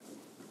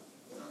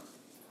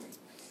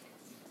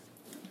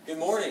Good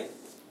morning.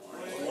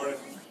 Good morning.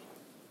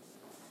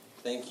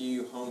 Thank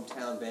you,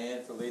 Hometown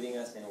Band, for leading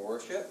us in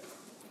worship.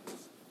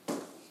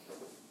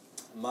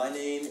 My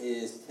name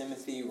is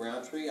Timothy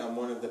Roundtree. I'm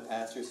one of the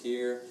pastors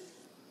here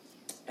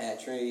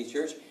at Trinity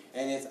Church,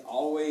 and it's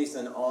always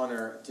an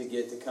honor to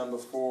get to come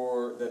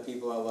before the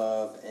people I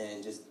love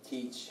and just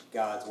teach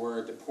God's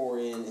Word, to pour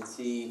in and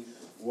see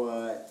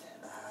what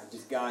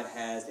just God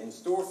has in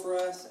store for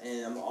us.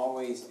 And I'm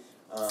always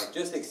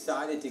just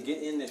excited to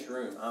get in this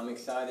room. I'm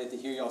excited to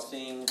hear y'all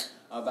sing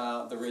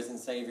about the risen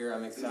Savior.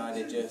 I'm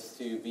excited just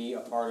to be a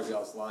part of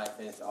y'all's life,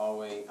 and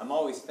I'm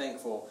always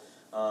thankful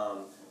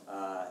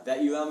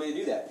that you allow me to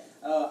do that.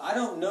 I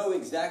don't know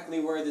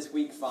exactly where this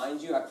week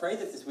finds you. I pray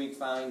that this week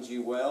finds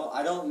you well.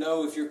 I don't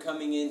know if you're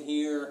coming in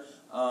here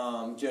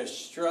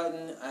just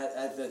strutting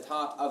at the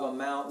top of a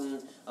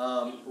mountain,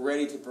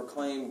 ready to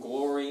proclaim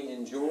glory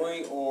and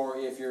joy, or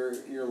if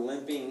you're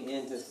limping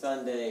into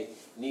Sunday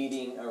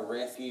needing a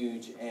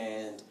refuge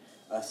and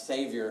a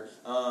Savior.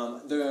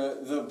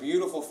 The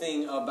beautiful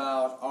thing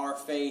about our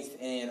faith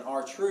and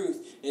our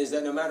truth is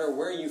that no matter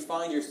where you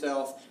find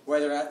yourself,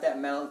 whether at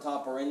that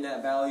mountaintop or in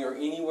that valley or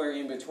anywhere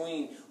in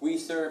between, we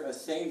serve a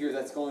Savior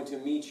that's going to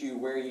meet you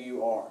where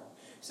you are.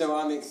 So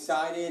I'm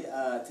excited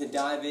to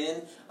dive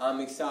in. I'm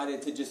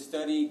excited to just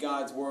study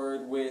God's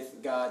Word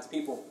with God's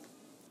people.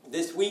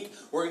 This week,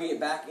 we're going to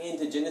get back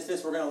into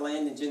Genesis. We're going to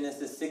land in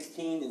Genesis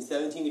 16 and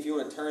 17. If you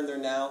want to turn there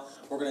now,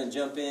 we're going to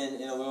jump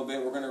in a little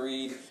bit. We're going to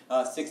read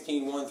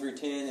 16, 1 through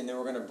 10, and then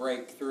we're going to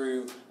break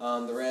through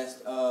the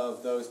rest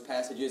of those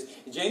passages.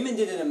 Jamin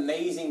did an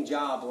amazing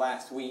job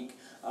last week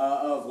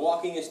of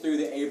walking us through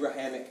the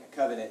Abrahamic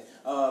covenant,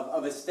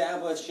 of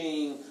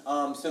establishing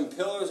some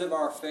pillars of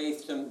our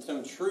faith,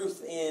 some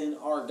truth in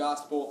our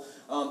gospel.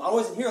 I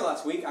wasn't here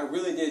last week. I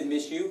really did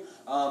miss you.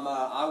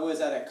 I was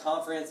at a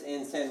conference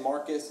in San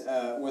Marcos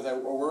with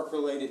a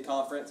work-related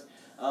conference.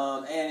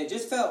 And it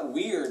just felt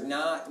weird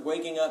not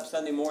waking up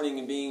Sunday morning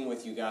and being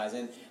with you guys.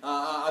 And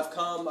I've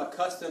come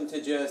accustomed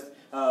to just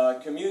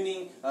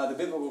communing, the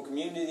biblical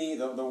community,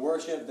 the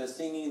worship, the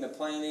singing, the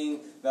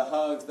planning, the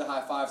hugs, the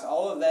high fives.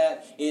 All of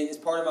that is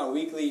part of my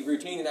weekly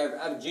routine. And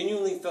I've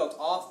genuinely felt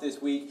off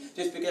this week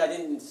just because I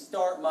didn't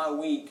start my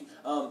week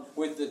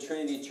with the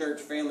Trinity Church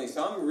family.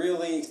 So I'm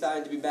really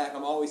excited to be back.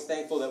 I'm always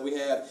thankful that we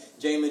have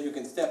Jamin who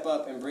can step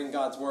up and bring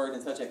God's Word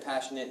in such a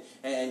passionate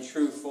and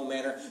truthful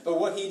manner. But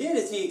what he did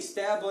is he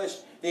established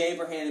the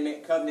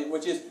Abrahamic covenant,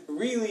 which is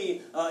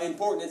really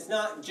important. It's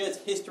not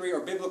just history or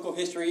biblical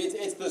history.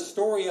 It's the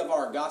story of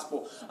our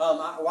gospel.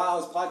 While I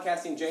was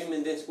podcasting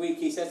Jamin this week,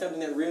 he said something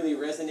that really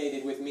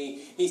resonated with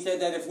me. He said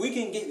that if we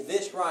can get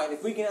this right,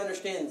 if we can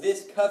understand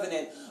this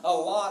covenant, a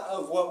lot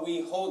of what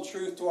we hold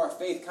truth to our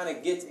faith kind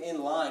of gets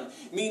in line.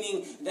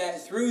 Meaning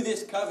that through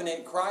this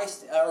covenant,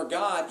 Christ, or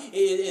God,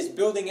 is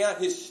building out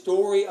His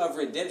story of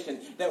redemption.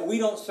 That we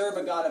don't serve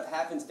a God of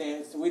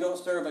happenstance. We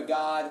don't serve a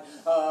God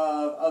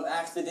of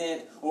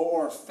accident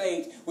or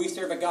fate. We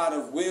serve a God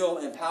of will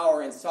and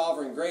power and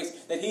sovereign grace.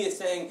 That He is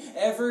saying,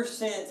 ever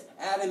since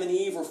Adam and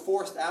Eve were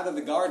forced out of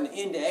the garden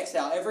into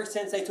exile, ever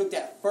since they took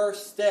that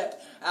first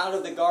step out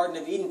of the Garden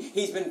of Eden,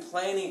 He's been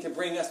planning to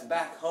bring us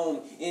back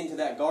home into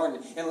that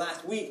garden. And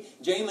last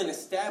week, Jamin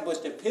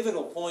established a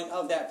pivotal point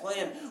of that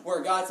plan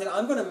where God said,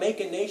 I'm going to make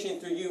a nation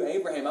through you,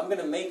 Abraham. I'm going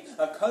to make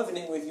a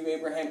covenant with you,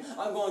 Abraham.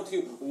 I'm going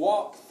to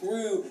walk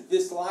through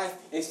this life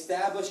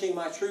establishing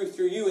my truth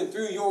through you, and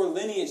through your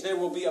lineage there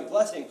will be a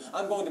blessing.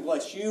 I'm going to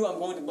bless you. I'm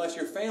going to bless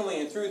your family,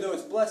 and through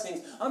those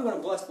blessings, I'm going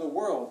to bless the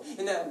world.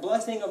 And that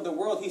blessing of the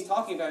world He's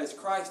talking about is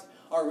Christ,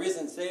 our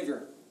risen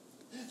Savior.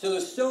 So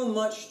there's so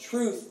much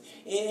truth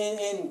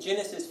in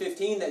Genesis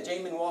 15 that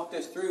Jamin walked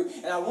us through.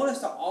 And I want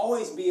us to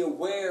always be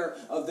aware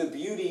of the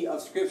beauty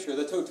of Scripture,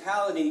 the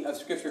totality of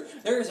Scripture.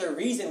 There is a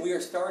reason we are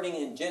starting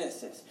in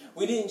Genesis.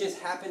 We didn't just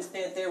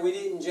happenstance there. We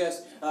didn't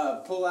just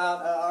pull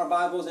out our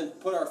Bibles and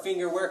put our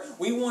finger where.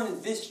 We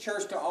wanted this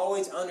church to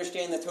always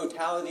understand the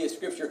totality of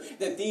Scripture,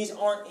 that these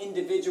aren't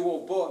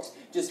individual books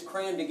just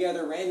crammed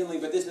together randomly,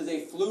 but this is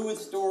a fluid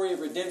story of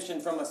redemption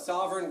from a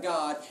sovereign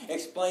God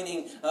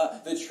explaining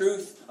the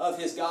truth of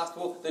His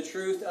gospel, the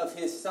truth of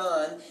His Son,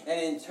 and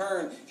in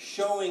turn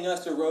showing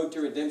us a road to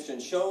redemption,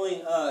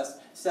 showing us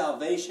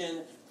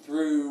salvation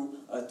through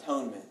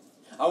atonement.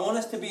 I want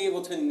us to be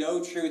able to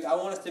know truth. I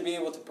want us to be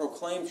able to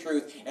proclaim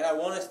truth. And I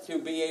want us to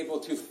be able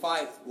to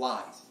fight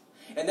lies.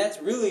 And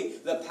that's really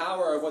the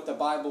power of what the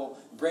Bible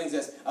brings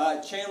us.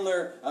 Matt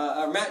Chandler,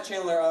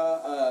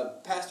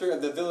 pastor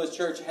of the Village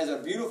Church, has a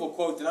beautiful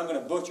quote that I'm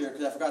going to butcher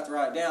because I forgot to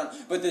write it down.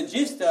 But the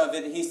gist of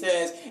it, he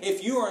says,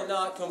 if you are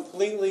not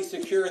completely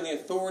secure in the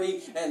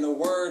authority and the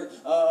word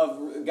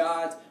of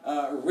God's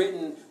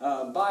written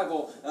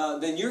Bible,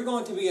 then you're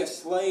going to be a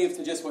slave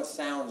to just what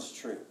sounds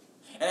true.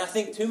 And I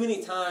think too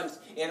many times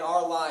in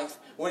our life,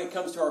 when it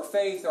comes to our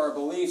faith, our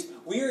beliefs,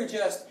 we are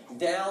just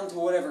down to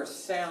whatever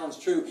sounds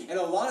true. And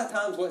a lot of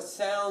times what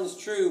sounds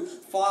true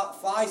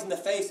flies in the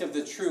face of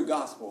the true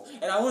gospel.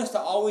 And I want us to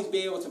always be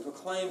able to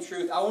proclaim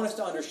truth. I want us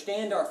to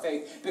understand our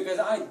faith, because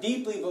I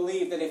deeply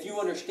believe that if you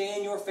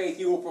understand your faith,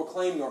 you will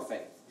proclaim your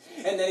faith.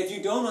 And that if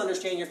you don't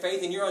understand your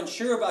faith and you're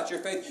unsure about your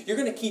faith, you're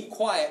going to keep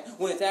quiet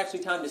when it's actually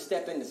time to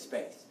step into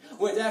space.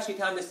 When it's actually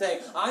time to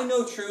say, I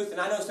know truth and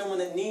I know someone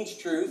that needs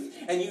truth,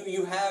 and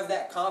you have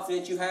that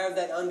confidence, you have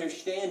that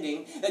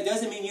understanding. That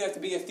doesn't mean you have to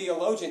be a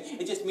theologian.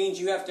 It just means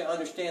you have to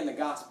understand the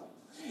gospel.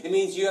 It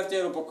means you have to be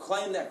able to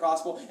proclaim that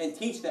gospel and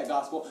teach that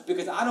gospel,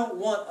 because I don't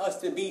want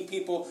us to be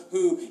people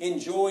who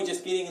enjoy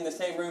just getting in the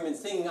same room and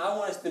singing. I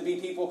want us to be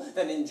people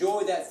that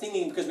enjoy that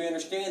singing because we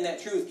understand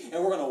that truth,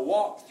 and we're going to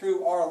walk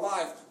through our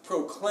life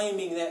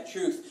proclaiming that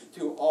truth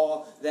to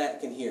all that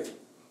can hear.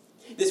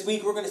 This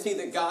week we're going to see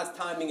that God's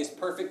timing is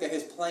perfect, that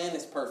His plan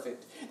is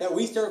perfect, that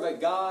we serve a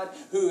God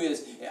who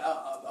is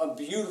a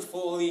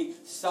beautifully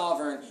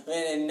sovereign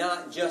and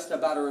not just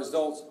about a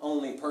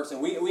results-only person.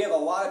 We have a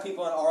lot of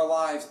people in our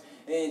lives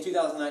in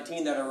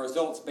 2019 that are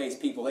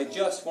results-based people. They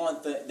just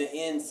want the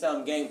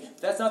end-sum game.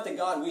 But that's not the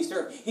God we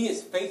serve. He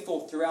is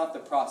faithful throughout the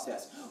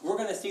process. We're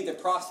going to see the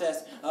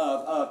process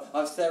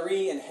of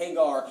Sarai and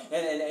Hagar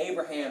and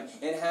Abraham,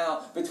 and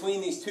how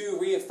between these two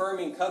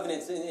reaffirming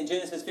covenants, in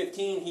Genesis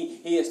 15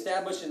 he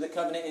establishes the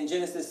covenant. In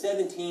Genesis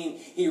 17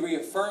 he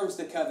reaffirms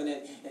the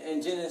covenant.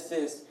 In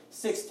Genesis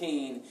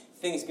 16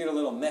 things get a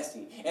little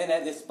messy. And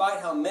that despite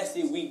how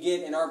messy we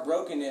get in our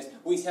brokenness,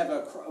 we have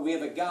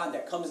a God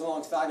that comes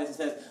alongside us and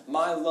says,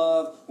 my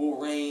love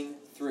will reign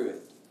through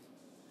it.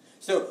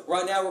 So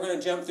right now we're going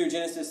to jump through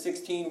Genesis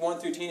 16, 1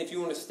 through 10. If you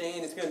want to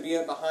stand, it's going to be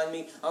up behind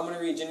me. I'm going to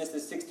read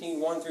Genesis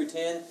 16, 1 through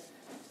 10.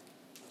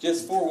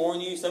 Just forewarn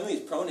you, some of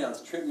these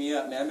pronouns trip me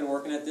up, man. I've been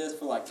working at this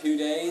for like 2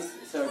 days.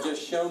 So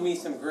just show me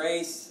some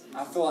grace.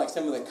 I feel like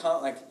some of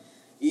the,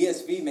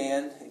 ESV,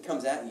 man, it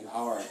comes at you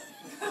hard.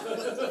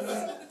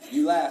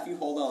 You laugh, you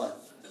hold on.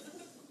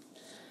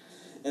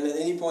 And at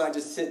any point I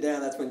just sit down,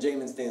 that's when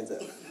Jamin stands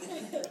up.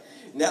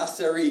 Now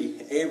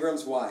Sarai,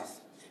 Abram's wife,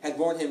 had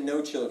borne him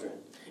no children,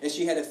 and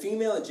she had a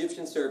female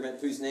Egyptian servant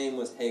whose name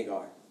was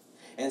Hagar.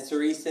 And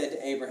Sarai said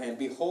to Abraham,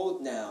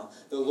 behold now,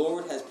 the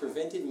Lord has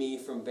prevented me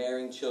from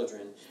bearing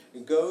children.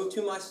 Go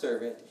to my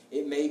servant,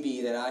 it may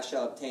be that I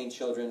shall obtain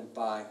children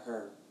by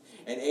her.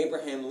 And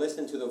Abraham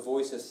listened to the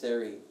voice of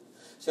Sarai.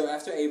 So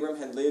after Abram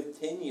had lived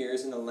 10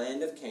 years in the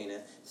land of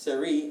Canaan,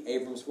 Sarai,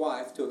 Abram's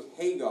wife, took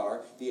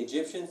Hagar, the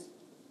Egyptian,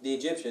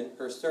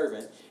 her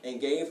servant,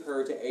 and gave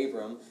her to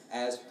Abram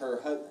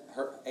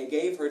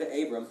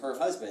her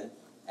husband,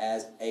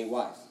 as a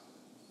wife.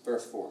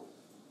 Verse 4.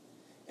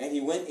 And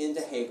he went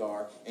into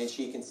Hagar, and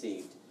she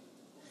conceived.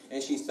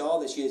 And she saw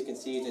that she had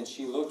conceived, and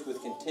she looked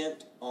with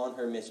contempt on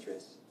her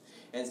mistress.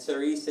 And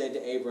Sarai said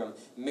to Abram,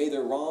 may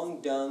the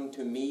wrong done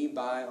to me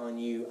buy on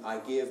you, I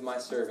give my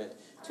servant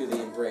to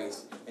the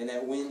embrace. And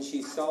that when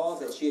she saw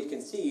that she had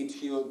conceived,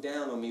 she looked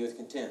down on me with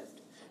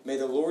contempt. May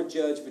the Lord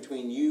judge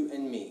between you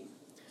and me.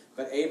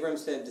 But Abram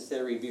said to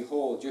Sarai,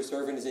 behold, your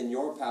servant is in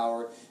your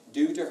power.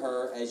 Do to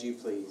her as you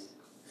please.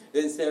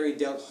 Then Sarai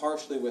dealt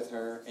harshly with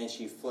her, and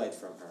she fled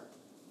from her.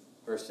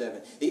 Verse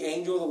 7. The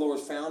angel of the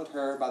Lord found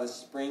her by the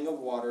spring of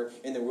water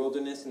in the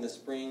wilderness, in the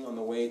spring on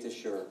the way to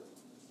Shur.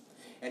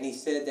 And he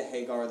said to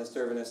Hagar, the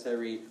servant of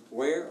Sarai,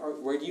 where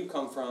do you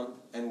come from,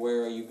 and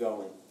where are you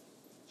going?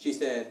 She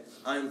said,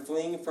 I am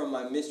fleeing from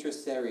my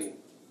mistress Sarai.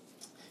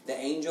 The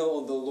angel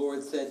of the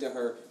Lord said to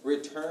her,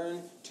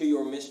 return to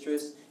your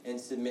mistress and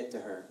submit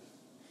to her.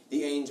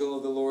 The angel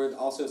of the Lord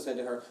also said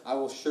to her, I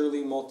will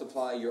surely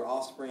multiply your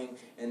offspring,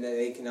 and that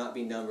they cannot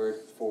be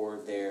numbered for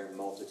their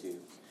multitude.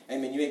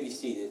 Amen. You may be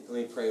seated.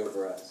 Let me pray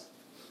over us.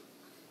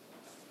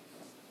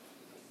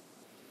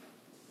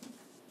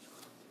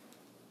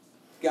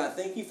 God,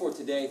 thank you for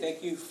today.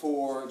 Thank you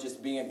for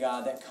just being a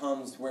God that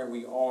comes where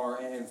we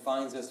are and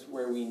finds us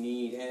where we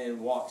need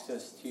and walks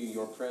us to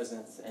your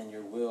presence and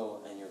your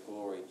will and your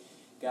glory.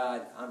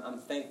 God, I'm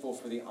thankful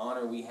for the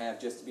honor we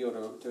have just to be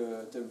able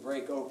to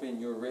break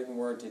open your written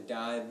word, to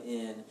dive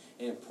in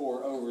and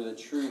pour over the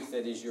truth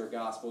that is your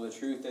gospel, the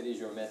truth that is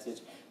your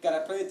message. God,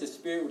 I pray that the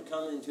Spirit would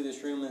come into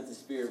this room and that the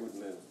Spirit would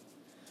move.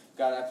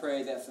 God, I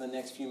pray that for the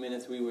next few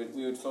minutes we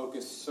would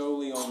focus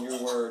solely on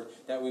your word,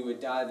 that we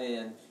would dive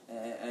in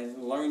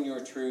and learn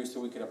your truth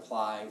so we could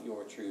apply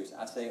your truths.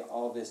 I say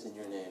all this in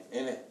your name.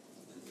 Amen.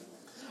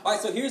 All right,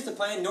 so here's the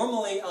plan.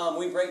 Normally,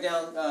 we break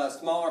down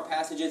smaller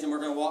passages and we're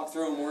going to walk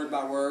through them word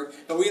by word,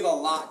 but we have a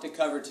lot to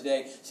cover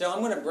today. So I'm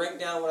going to break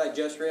down what I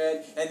just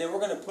read, and then we're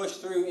going to push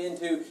through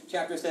into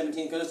chapter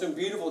 17 because there's some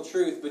beautiful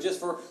truth, but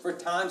just for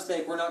time's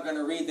sake, we're not going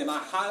to read them. I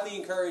highly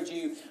encourage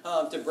you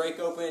to break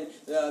open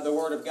the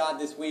Word of God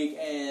this week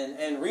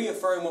and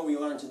reaffirm what we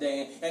learned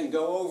today and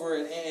go over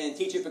it and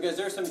teach it, because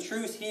there's some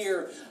truths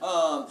here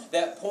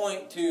that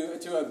point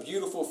to a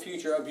beautiful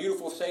future, a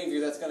beautiful Savior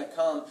that's going to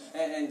come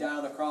and die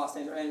on the cross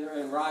and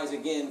and rise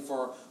again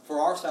for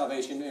our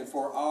salvation and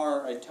for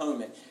our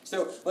atonement.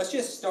 So let's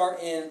just start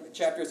in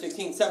chapter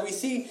 16. So we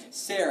see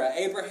Sarah,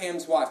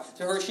 Abraham's wife.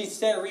 To her, she's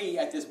Sarai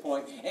at this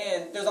point.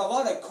 And there's a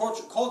lot of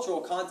cultural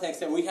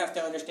context that we have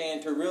to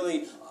understand to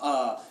really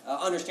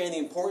understand the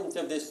importance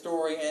of this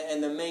story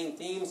and the main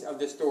themes of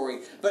this story.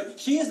 But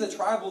she is the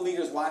tribal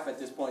leader's wife at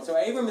this point. So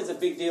Abram is a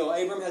big deal.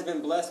 Abram has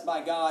been blessed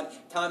by God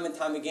time and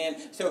time again.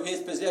 So his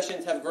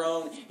possessions have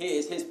grown.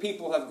 His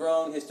people have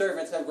grown. His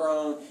servants have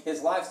grown.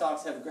 His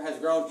livestock has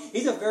grown.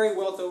 He's a very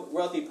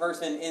wealthy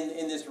person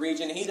in this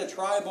region. He's a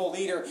tribal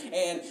leader,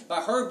 and by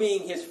her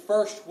being his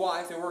first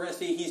wife, and we're going to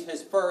see he's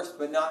his first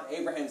but not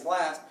Abraham's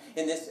last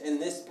in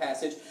this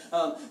passage,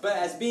 but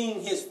as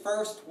being his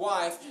first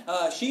wife,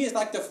 she is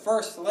like the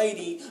first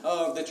lady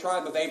of the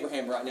tribe of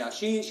Abraham right now.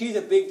 She's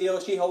a big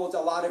deal. She holds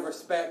a lot of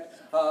respect,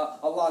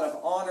 a lot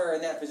of honor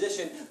in that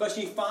position, but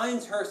she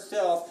finds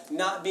herself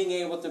not being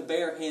able to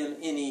bear him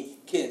any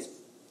kids.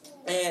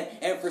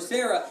 And for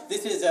Sarah,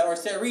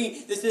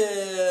 Sarai, this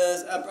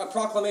is a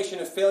proclamation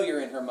of failure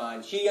in her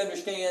mind. She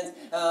understands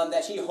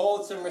that she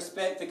holds some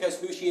respect because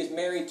who she is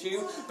married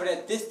to, but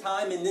at this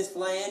time, in this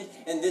land,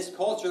 in this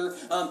culture,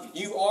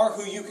 you are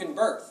who you can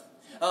birth.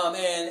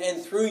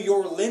 And through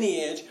your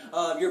lineage,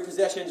 your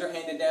possessions are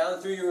handed down.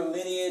 Through your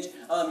lineage,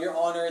 your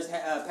honor is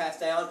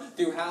passed down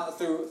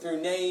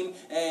through name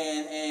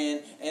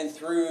and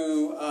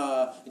through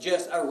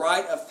just a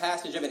rite of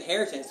passage of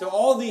inheritance. So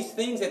all these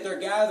things that they're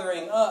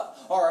gathering up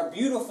are a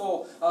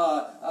beautiful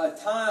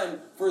time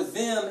for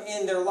them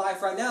in their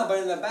life right now. But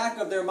in the back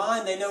of their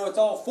mind, they know it's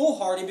all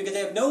foolhardy because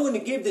they have no one to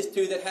give this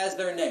to that has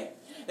their name.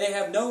 They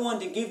have no one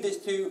to give this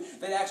to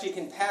that actually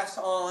can pass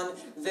on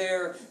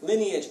their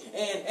lineage.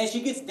 And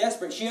she gets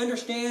desperate. She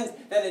understands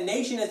that a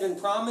nation has been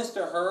promised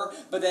to her,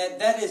 but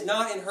that is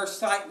not in her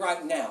sight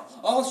right now.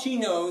 All she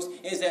knows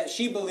is that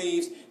she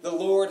believes the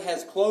Lord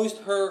has closed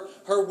her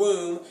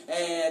womb,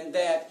 and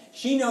that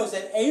she knows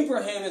that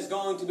Abraham is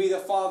going to be the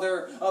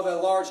father of a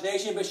large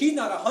nation, but she's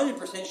not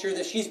 100% sure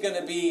that she's going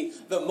to be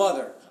the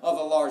mother of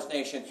a large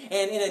nation.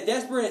 And in a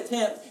desperate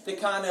attempt to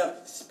kind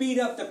of speed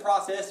up the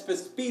process, but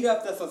speed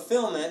up the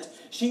fulfillment,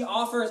 she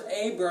offers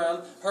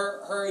Abram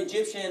her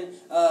Egyptian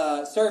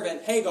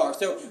servant Hagar.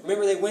 So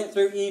remember, they went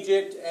through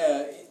Egypt.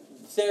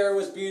 Sarah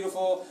was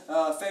beautiful.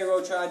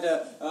 Pharaoh tried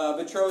to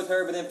betroth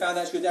her, but then found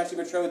out she was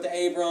actually betrothed to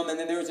Abram. And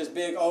then there was this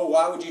big,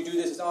 why would you do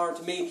this? It's honor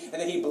to me. And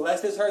then he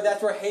blesses her.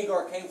 That's where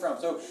Hagar came from.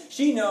 So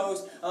she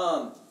knows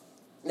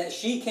that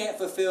she can't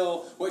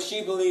fulfill what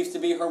she believes to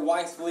be her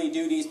wifely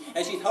duties,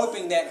 and she's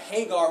hoping that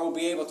Hagar will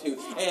be able to.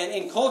 And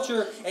in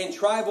culture and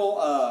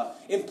tribal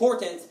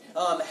importance,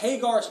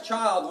 Hagar's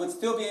child would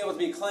still be able to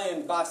be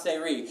claimed by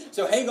Sarai.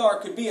 So Hagar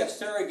could be a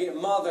surrogate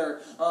mother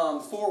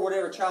for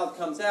whatever child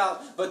comes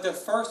out, but the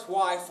first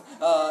wife,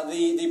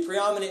 the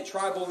preeminent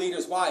tribal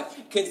leader's wife,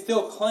 can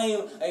still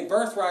claim a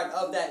birthright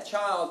of that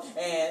child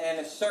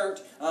and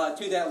assert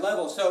to that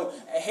level. So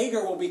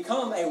Hagar will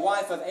become a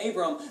wife of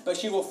Abram, but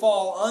she will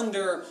fall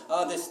under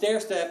the stair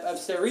step of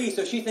Sarai.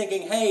 So she's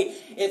thinking, hey,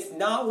 it's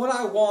not what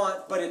I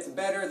want, but it's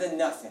better than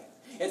nothing.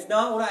 It's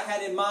not what I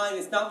had in mind.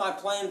 It's not my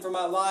plan for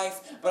my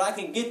life. But I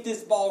can get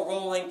this ball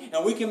rolling,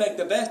 and we can make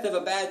the best of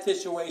a bad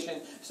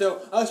situation.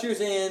 So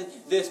ushers in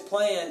this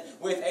plan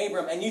with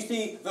Abram. And you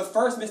see, the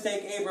first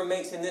mistake Abram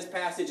makes in this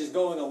passage is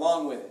going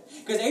along with it.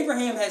 Because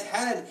Abraham has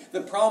had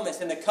the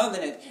promise and the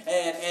covenant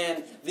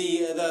and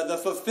the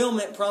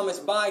fulfillment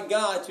promised by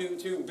God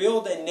to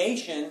build a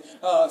nation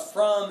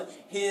from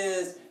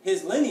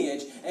his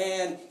lineage,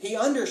 and he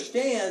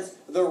understands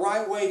the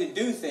right way to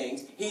do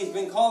things. He's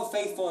been called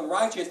faithful and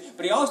righteous,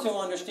 but he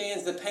also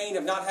understands the pain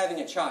of not having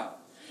a child.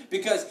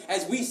 Because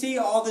as we see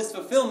all this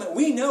fulfillment,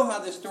 we know how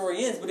this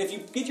story ends, but if you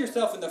get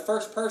yourself in the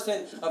first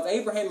person of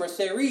Abraham or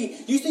Sarai,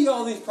 you see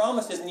all these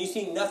promises and you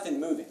see nothing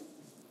moving.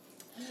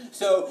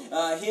 So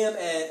him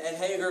and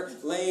Hagar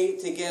lay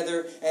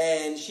together,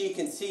 and she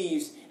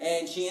conceives,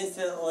 and she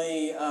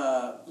instantly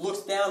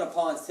looks down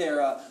upon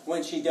Sarah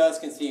when she does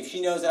conceive.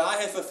 She knows that I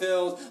have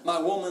fulfilled my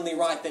womanly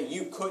right that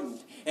you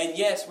couldn't. And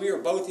yes, we are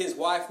both his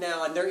wife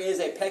now, and there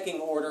is a pecking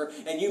order,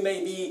 and you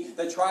may be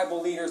the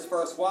tribal leader's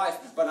first wife,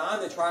 but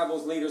I'm the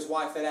tribal leader's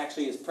wife that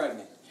actually is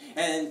pregnant.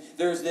 And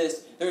there's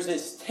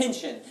this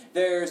tension,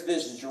 there's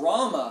this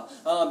drama,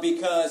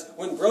 because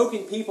when broken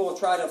people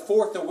try to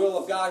thwart the will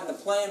of God and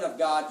the plan of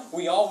God,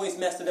 we always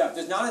mess it up.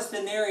 There's not a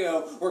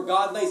scenario where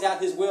God lays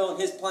out His will and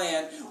His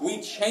plan.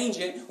 We change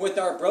it with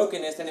our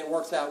brokenness, and it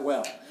works out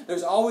well.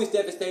 There's always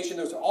devastation,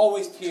 there's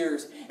always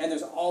tears, and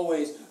there's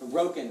always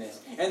brokenness.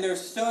 And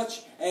there's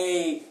such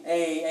a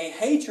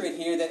hatred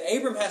here that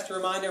Abram has to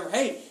remind her,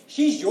 hey,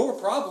 she's your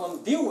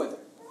problem, deal with her.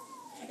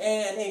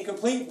 And in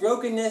complete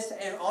brokenness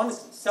and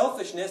honest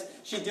selfishness,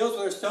 she deals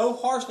with her so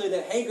harshly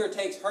that Hagar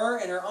takes her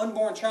and her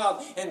unborn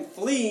child and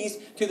flees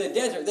to the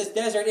desert. This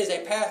desert is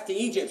a path to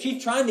Egypt.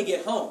 She's trying to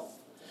get home.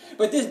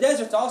 But this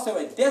desert's also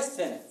a death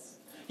sentence.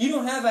 You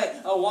don't have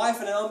a wife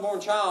and an unborn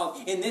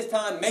child in this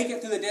time make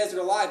it through the desert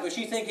alive, but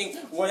she's thinking,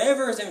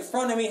 whatever is in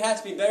front of me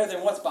has to be better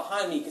than what's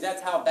behind me, because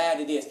that's how bad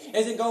it is. It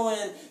doesn't go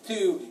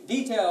into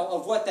detail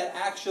of what that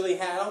actually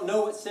had. I don't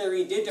know what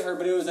Sarai did to her,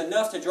 but it was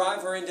enough to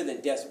drive her into the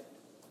desert.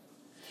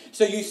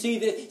 So you see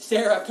that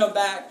Sarah come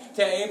back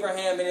to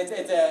Abraham, and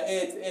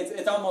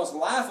it's almost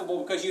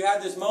laughable, because you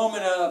have this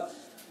moment of,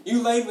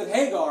 you laid with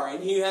Hagar,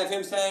 and you have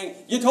him saying,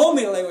 you told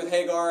me to lay with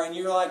Hagar, and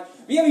you're like,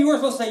 yeah, but you weren't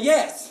supposed to say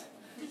yes.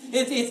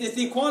 It's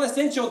the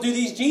quintessential, do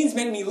these jeans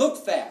make me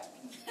look fat?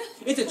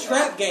 It's a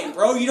trap game,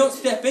 bro. You don't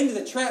step into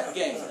the trap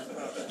game.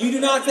 You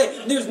do not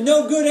say, there's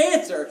no good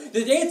answer.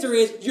 The answer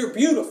is, you're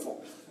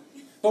beautiful.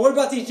 But what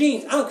about these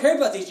jeans? I don't care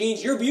about these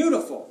jeans. You're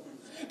beautiful.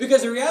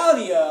 Because the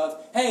reality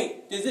of,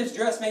 hey, does this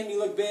dress make me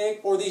look big?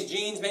 Or these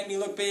jeans make me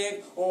look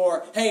big?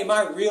 Or, hey, am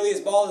I really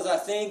as bald as I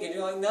think? And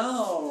you're like,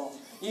 no.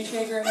 You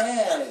shake your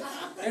head.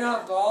 You're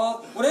not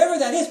bald. Whatever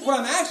that is, what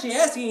I'm actually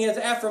asking is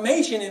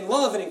affirmation and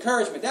love and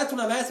encouragement. That's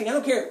what I'm asking. I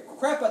don't care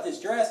crap about this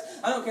dress.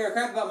 I don't care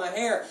crap about my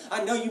hair.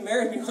 I know you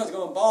married me when I was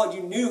going bald.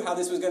 You knew how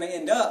this was going to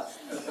end up.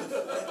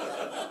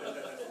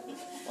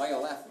 Why are you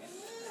laughing?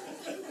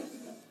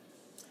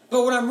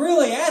 But what I'm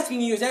really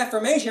asking you is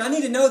affirmation. I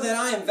need to know that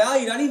I am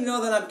valued. I need to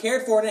know that I'm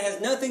cared for. And it has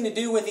nothing to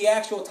do with the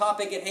actual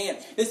topic at hand.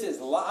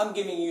 I'm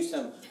giving you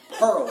some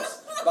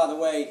pearls, by the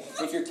way.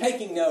 If you're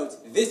taking notes,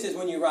 this is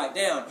when you write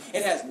down.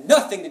 It has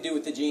nothing to do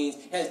with the jeans.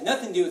 It has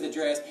nothing to do with the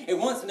dress. It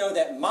wants to know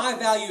that my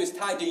value is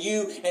tied to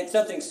you and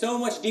something so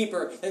much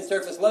deeper than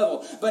surface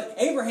level. But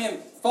Abraham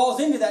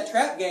falls into that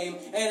trap game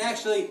and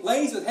actually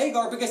lays with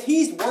Hagar because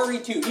he's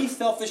worried too. He's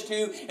selfish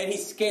too, and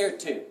he's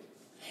scared too.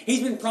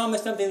 He's been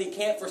promised something that he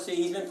can't foresee.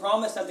 He's been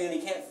promised something that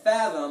he can't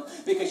fathom,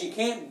 because you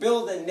can't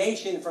build a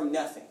nation from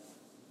nothing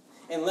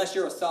unless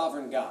you're a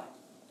sovereign God.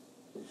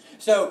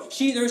 So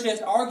there's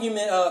this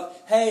argument of,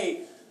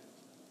 hey,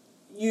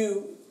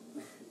 you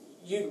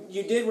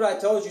did what I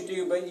told you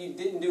to, but you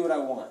didn't do what I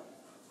want.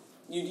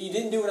 You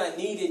didn't do what I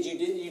needed.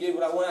 You did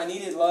what I want. I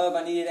needed love.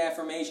 I needed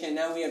affirmation.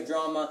 Now we have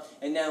drama,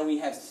 and now we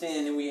have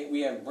sin, and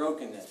we have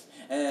brokenness.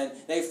 And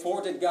they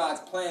thwarted God's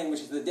plan,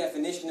 which is the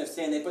definition of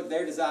sin. They put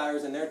their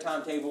desires and their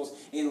timetables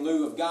in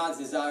lieu of God's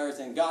desires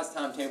and God's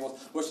timetables,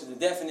 which is the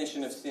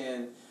definition of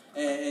sin.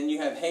 And you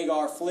have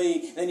Hagar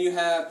flee. Then you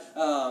have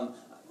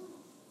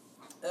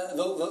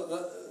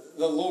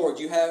the Lord.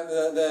 You have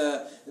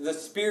the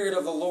Spirit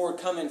of the Lord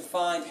come and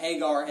find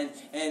Hagar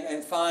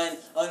and find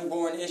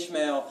unborn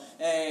Ishmael.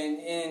 And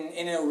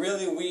in a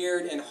really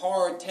weird and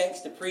hard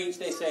text to preach,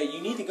 they say,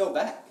 you need to go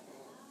back.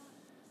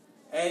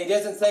 And it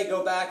doesn't say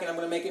go back and I'm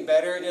going to make it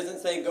better. It doesn't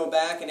say go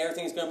back and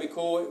everything's going to be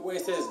cool.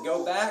 It says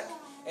go back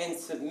and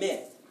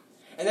submit.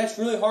 And that's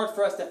really hard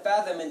for us to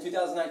fathom in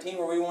 2019,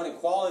 where we want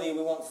equality,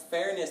 we want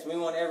fairness, we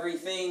want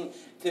everything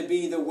to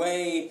be the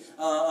way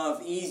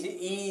of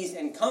ease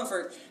and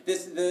comfort.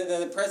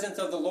 The presence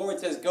of the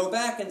Lord says go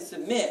back and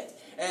submit.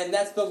 And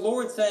that's the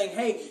Lord saying,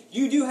 hey,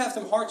 you do have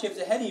some hardships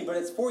ahead of you, but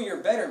it's for your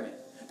betterment.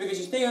 Because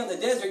you stay out in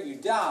the desert, you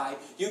die.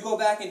 You go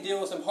back and deal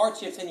with some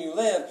hardships and you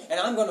live. And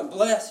I'm going to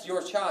bless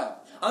your child.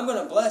 I'm going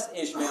to bless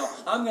Ishmael.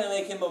 I'm going to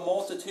make him a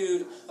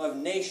multitude of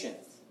nations.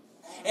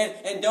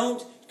 And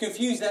don't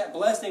confuse that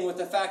blessing with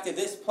the fact that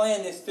this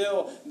plan is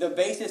still the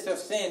basis of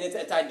sin.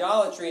 It's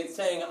idolatry. It's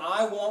saying,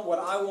 I want what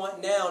I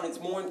want now, and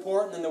it's more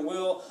important than the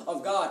will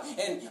of God.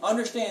 And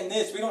understand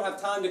this, we don't have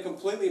time to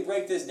completely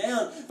break this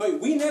down, but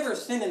we never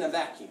sin in a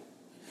vacuum.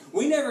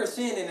 We never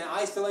sin in an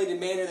isolated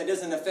manner that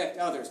doesn't affect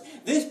others.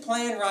 This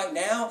plan right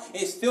now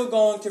is still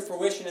going to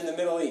fruition in the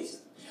Middle East.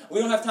 We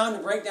don't have time to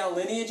break down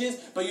lineages,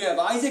 but you have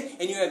Isaac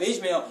and you have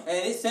Ishmael,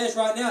 and it says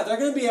right now they're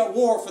going to be at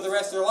war for the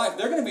rest of their life.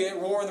 They're going to be at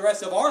war in the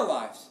rest of our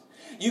lives.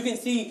 You can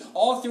see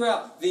all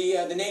throughout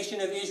the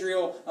nation of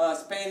Israel,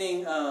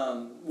 spanning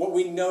what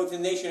we know to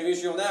the nation of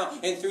Israel now,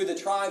 and through the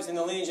tribes and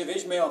the lineage of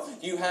Ishmael,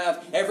 you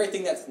have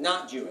everything that's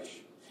not Jewish.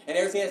 And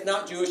everything that's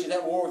not Jewish is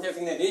at war with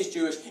everything that is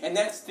Jewish. And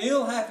that's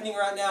still happening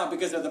right now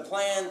because of the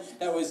plan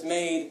that was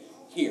made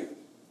here.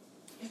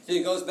 So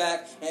he goes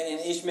back, and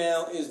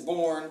Ishmael is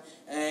born,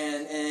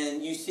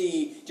 and you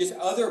see just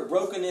other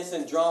brokenness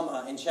and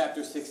drama in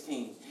chapter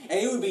 16. And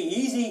it would be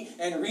easy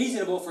and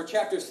reasonable for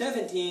chapter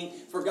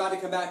 17 for God to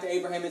come back to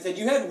Abraham and say,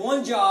 you had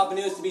one job, and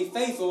it was to be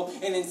faithful,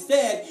 and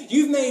instead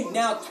you've made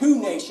now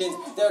two nations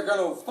that are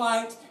going to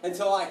fight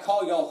until I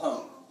call y'all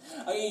home.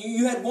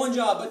 You had one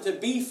job, but to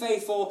be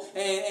faithful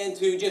and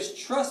to just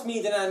trust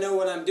me that I know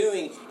what I'm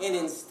doing. And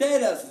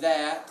instead of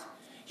that,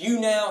 you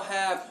now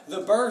have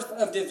the birth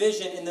of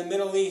division in the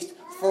Middle East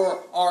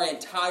for our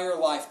entire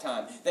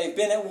lifetime. They've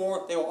been at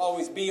war, they will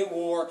always be at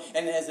war,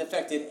 and it has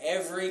affected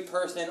every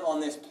person on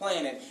this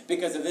planet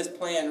because of this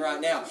plan right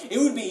now. It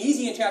would be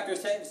easy in chapter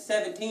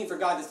 17 for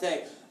God to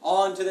say,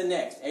 on to the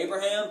next.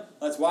 Abraham,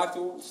 let's wipe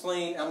the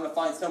slain. I'm going to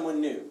find someone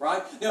new,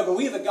 right? No, but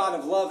we have a God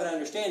of love and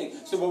understanding.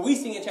 So what we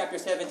see in chapter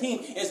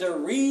 17 is a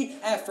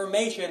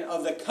reaffirmation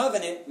of the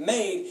covenant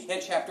made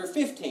in chapter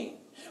 15.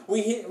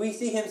 We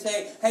see him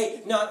say,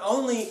 hey, not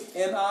only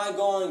am I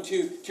going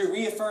to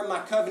reaffirm my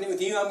covenant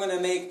with you, I'm going to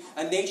make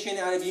a nation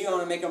out of you, I'm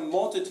going to make a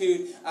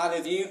multitude out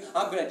of you,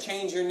 I'm going to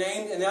change your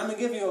name, and I'm going to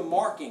give you a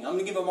marking. I'm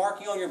going to give a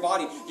marking on your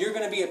body. You're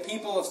going to be a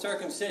people of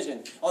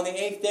circumcision. On the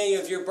 8th day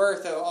of your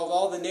birth, of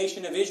all the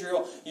nation of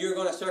Israel, you're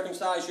going to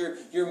circumcise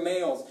your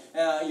males.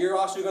 You're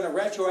also going to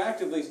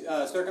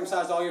retroactively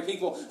circumcise all your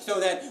people, so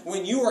that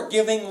when you are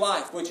giving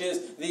life, which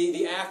is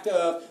the act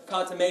of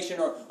consummation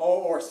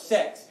or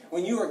sex,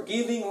 when you are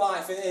giving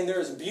life and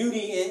there's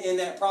beauty in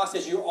that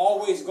process, you're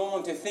always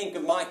going to think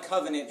of my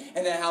covenant,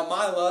 and that how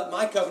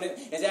my covenant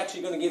is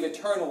actually going to give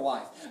eternal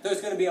life.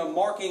 There's going to be a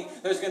marking,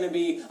 there's going to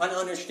be an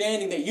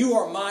understanding that you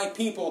are my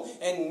people,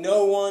 and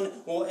no one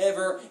will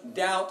ever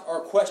doubt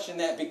or question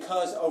that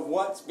because of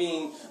what's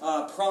being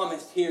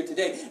promised here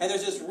today. And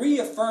there's this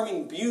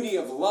reaffirming beauty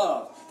of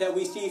love that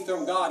we see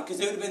from God,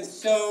 because it would have been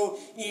so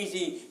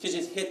easy to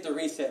just hit the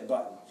reset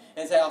button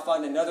and say, I'll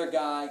find another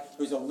guy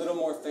who's a little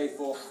more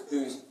faithful,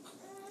 who's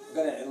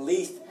going to at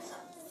least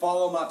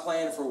follow my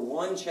plan for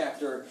one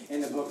chapter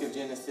in the book of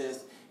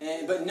Genesis.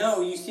 But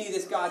no, you see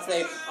this God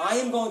say, I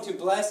am going to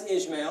bless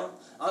Ishmael,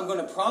 I'm going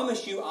to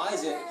promise you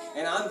Isaac,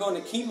 and I'm going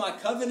to keep my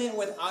covenant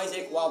with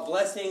Isaac while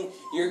blessing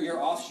your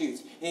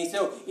offshoots. And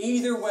so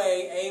either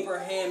way,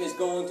 Abraham is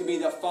going to be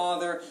the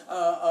father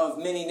of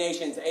many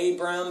nations.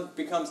 Abram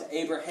becomes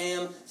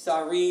Abraham,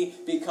 Sarai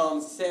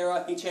becomes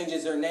Sarah. He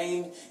changes their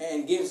name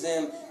and gives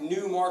them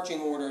new marching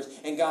orders.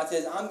 And God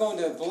says, I'm going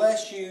to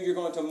bless you, you're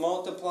going to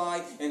multiply,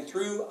 and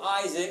through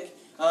Isaac,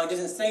 it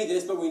doesn't say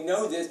this, but we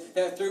know this,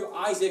 that through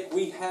Isaac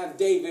we have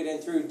David,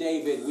 and through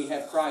David we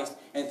have Christ,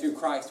 and through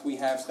Christ we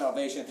have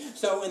salvation.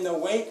 So in the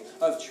wake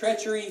of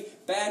treachery,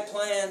 bad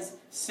plans,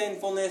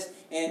 sinfulness,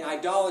 and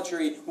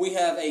idolatry, we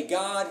have a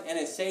God and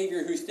a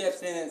Savior who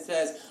steps in and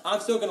says, I'm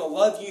still going to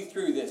love you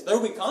through this. There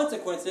will be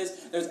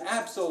consequences. There's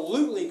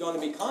absolutely going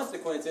to be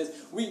consequences.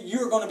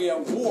 You're going to be at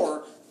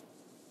war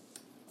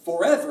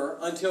forever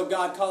until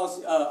God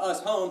calls us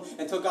home,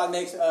 until God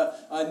makes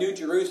a new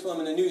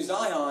Jerusalem and a new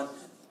Zion.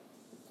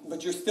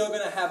 But you're still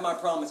going to have my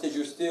promises.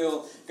 You're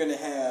still going to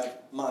have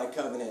my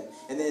covenant.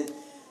 And then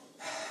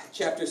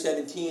chapter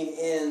 17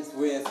 ends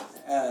with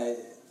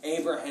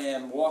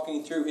Abraham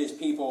walking through his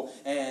people,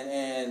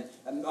 and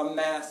a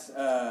mass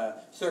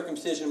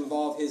circumcision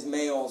involved his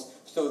males,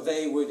 so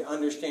they would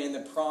understand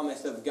the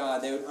promise of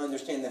God. They would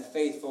understand the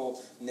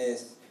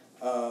faithfulness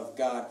of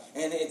God.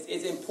 And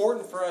it's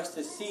important for us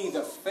to see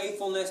the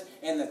faithfulness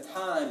and the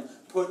time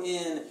put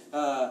in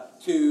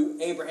to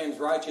Abraham's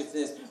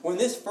righteousness. When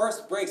this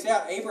first breaks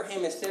out,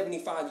 Abraham is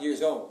 75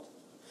 years old.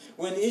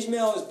 When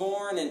Ishmael is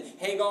born and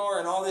Hagar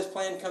and all this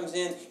plan comes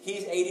in,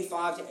 he's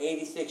 85 to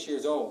 86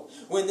 years old.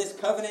 When this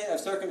covenant of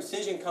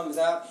circumcision comes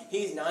out,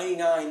 he's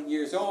 99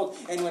 years old.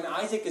 And when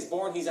Isaac is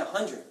born, he's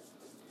 100.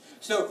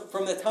 So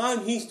from the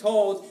time he's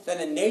told that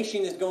a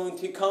nation is going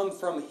to come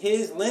from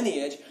his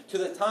lineage to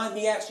the time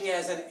he actually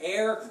has an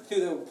heir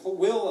through the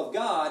will of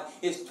God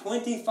is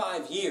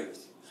 25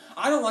 years.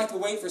 I don't like to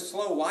wait for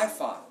slow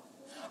Wi-Fi.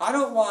 I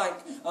don't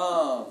like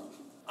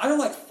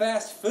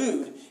fast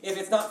food if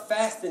it's not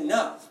fast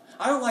enough.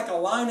 I don't like a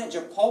line at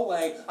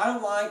Chipotle. I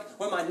don't like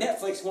when my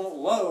Netflix won't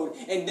load.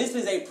 And this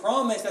is a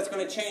promise that's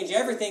going to change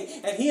everything.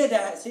 And he had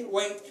to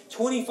wait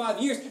 25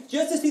 years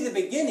just to see the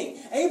beginning.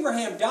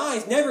 Abraham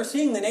dies never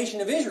seeing the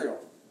nation of Israel.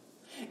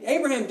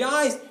 Abraham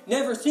dies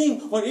never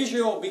seeing what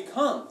Israel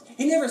becomes.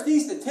 He never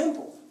sees the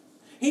temple.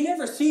 He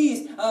never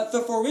sees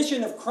the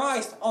fruition of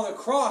Christ on the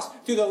cross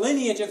through the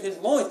lineage of his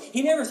loins.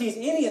 He never sees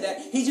any of that.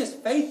 He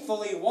just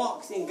faithfully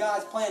walks in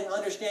God's plan,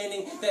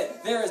 understanding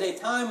that there is a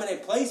time and a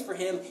place for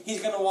him.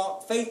 He's going to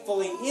walk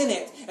faithfully in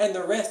it, and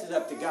the rest is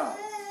up to God.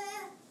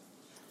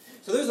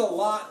 So there's a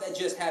lot that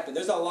just happened.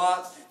 There's a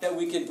lot that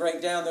we could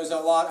break down. There's a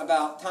lot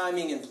about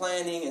timing and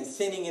planning and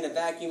sinning in a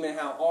vacuum and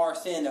how our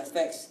sin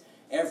affects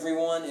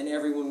everyone and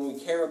everyone we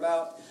care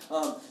about.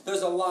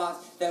 There's a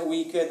lot that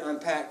we could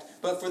unpack.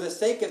 But for the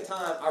sake of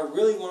time, I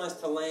really want us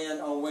to land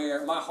on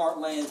where my heart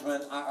lands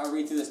when I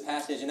read through this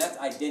passage, and that's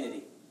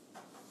identity.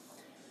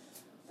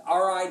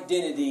 Our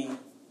identity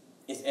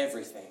is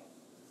everything.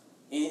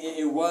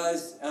 It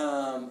was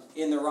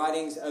in the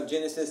writings of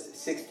Genesis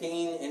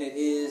 16, and it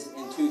is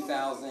in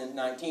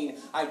 2019.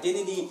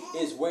 Identity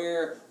is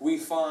where we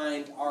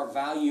find our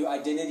value.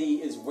 Identity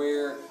is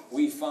where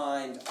we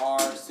find our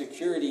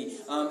security.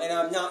 And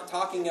I'm not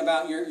talking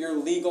about your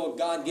legal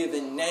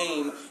God-given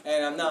name,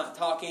 and I'm not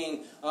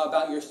talking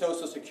about your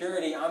social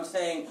security. I'm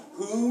saying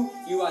who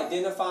you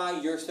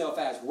identify yourself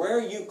as, where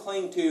you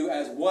cling to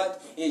as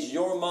what is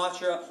your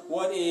mantra,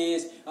 what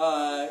is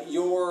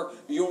your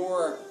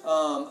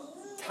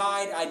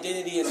tied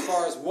identity as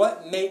far as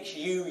what makes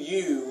you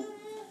you,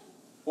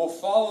 will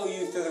follow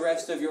you through the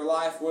rest of your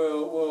life,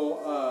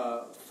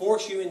 will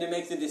force you into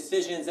make the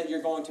decisions that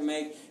you're going to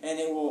make, and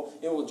it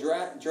will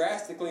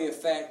drastically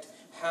affect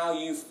how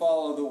you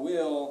follow the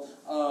will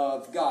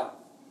of God.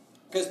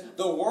 Because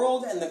the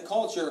world and the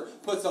culture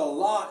puts a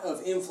lot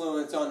of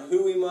influence on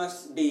who we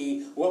must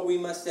be, what we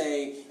must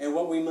say, and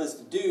what we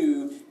must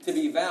do to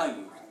be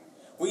valued.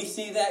 We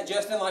see that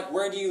just in like,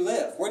 where do you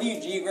live? Where do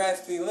you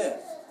geographically live?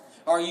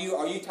 Are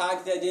you tied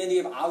to the identity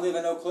of I live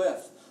in Oak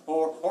Cliff?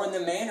 Or in the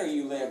manner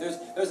you live?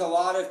 There's a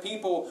lot of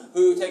people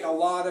who take a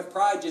lot of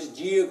pride just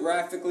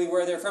geographically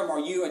where they're from. Are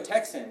you a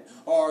Texan?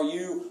 Or are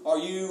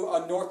you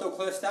a North Oak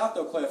Cliff, South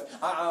Oak Cliff?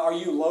 Are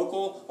you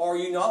local or are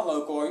you not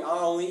local? I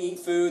only eat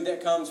food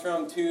that comes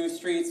from 2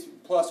 streets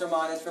plus or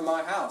minus from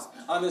my house.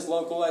 I'm as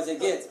local as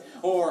it gets.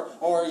 Or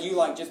are you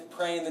like just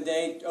praying the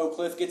day Oak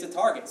Cliff gets a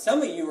target?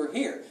 Some of you are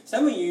here.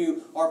 Some of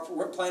you are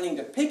planning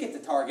to pick at the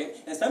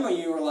target, and some of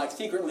you are like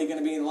secretly going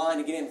to be in line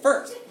to get in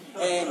first.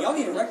 And y'all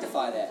need to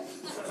rectify that.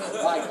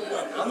 Like,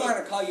 I'm not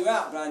going to call you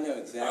out, but I know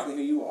exactly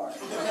who you are.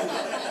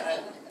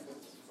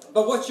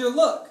 But what's your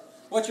look?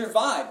 What's your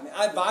vibe?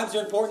 Vibes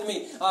are important to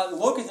me.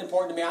 Look is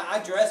important to me. I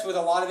dress with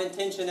a lot of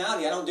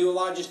intentionality. I don't do a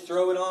lot of just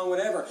throw it on,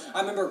 whatever. I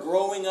remember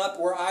growing up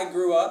where I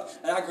grew up,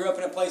 and I grew up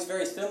in a place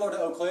very similar to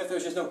Oak Cliff.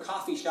 There's just no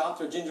coffee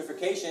shops or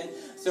gentrification,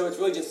 so it's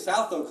really just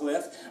South Oak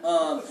Cliff.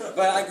 But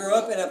I grew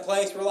up in a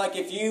place where, like,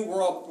 if you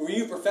were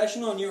you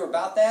professional and you were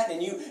about that,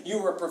 and you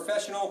were a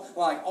professional,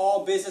 like,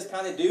 all business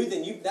kind of dude,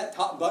 then that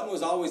top button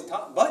was always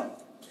top button.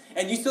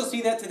 And you still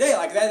see that today.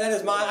 Like, that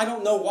is I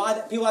don't know why.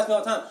 People ask me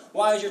all the time,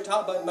 why is your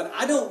top button? But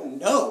I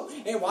don't know.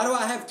 And why do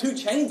I have 2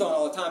 chains on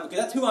all the time? Because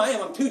that's who I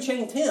am. I'm 2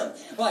 Chain Tim.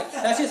 Like,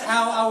 that's just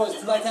how I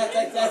was, like,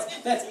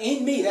 that's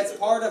in me. That's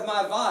part of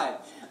my vibe.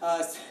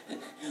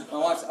 My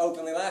wife's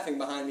openly laughing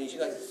behind me. She's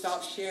like,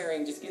 stop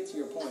sharing. Just get to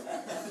your point.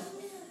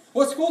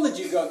 What school did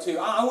you go to?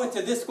 I went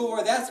to this school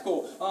or that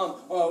school.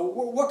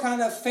 What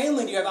kind of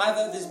family do you have? I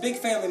have this big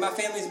family. My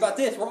family's about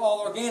this. We're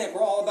all organic.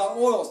 We're all about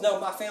oils. No,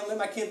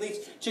 my kid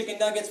eats chicken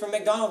nuggets from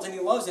McDonald's and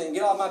he loves it and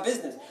get out of my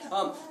business.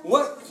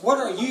 What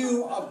are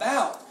you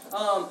about?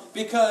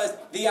 Because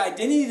the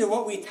identity to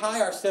what we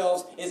tie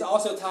ourselves is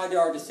also tied to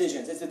our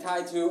decisions. It's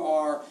tied to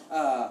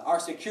our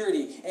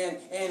security.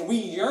 And we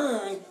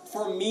yearn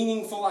for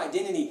meaningful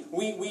identity.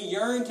 We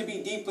yearn to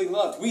be deeply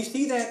loved. We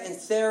see that in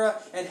Sarah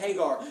and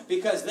Hagar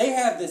because they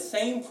have the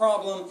same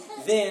problem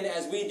then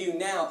as we do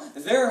now.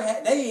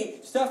 They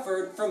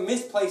suffered from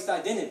misplaced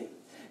identity.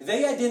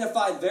 They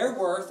identified their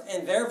worth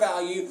and their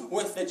value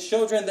with the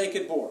children they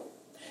could bear.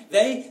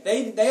 They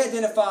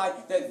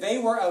identified that they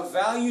were of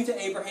value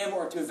to Abraham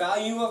or to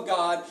value of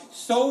God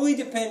solely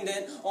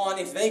dependent on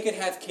if they could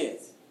have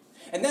kids.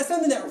 And that's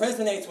something that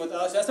resonates with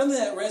us. That's something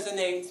that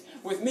resonates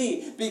with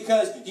me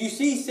because you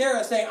see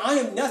Sarah saying, I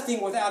am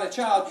nothing without a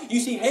child. You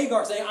see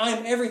Hagar saying, I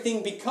am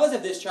everything because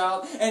of this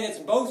child. And it's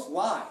both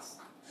lies.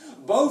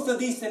 Both of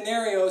these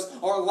scenarios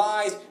are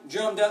lies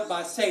drummed up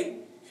by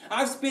Satan.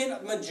 I've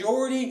spent a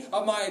majority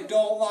of my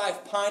adult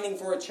life pining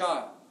for a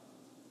child.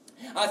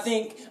 I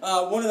think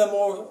one of the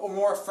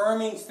more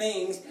affirming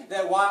things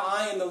that why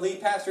I am the lead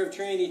pastor of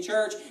Trinity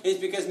Church is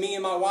because me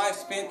and my wife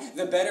spent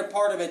the better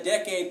part of a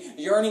decade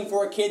yearning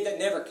for a kid that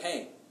never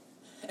came.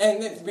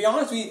 And to be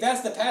honest with you, that's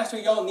the pastor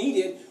y'all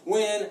needed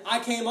when I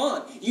came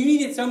on. You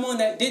needed someone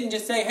that didn't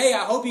just say, hey,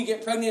 I hope you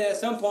get pregnant at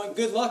some point.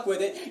 Good luck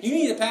with it. You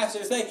need a pastor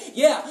to say,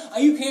 yeah,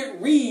 you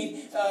can't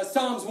read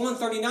Psalms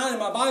 139 in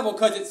my Bible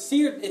because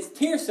it's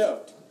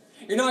tear-soaked.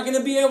 You're not going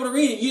to be able to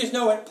read it. You just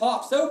know it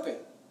plops open.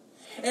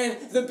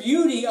 And the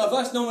beauty of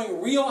us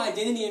knowing real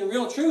identity and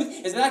real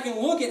truth is that I can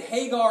look at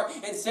Hagar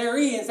and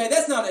Sarai and say,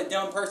 that's not a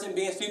dumb person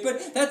being stupid.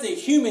 That's a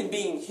human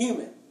being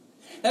human.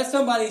 That's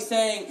somebody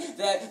saying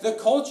that the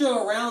culture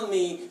around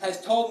me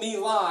has told me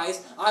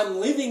lies. I'm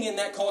living in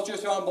that culture,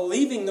 so I'm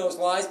believing those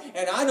lies.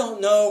 And I don't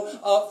know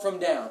up from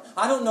down.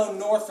 I don't know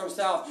north from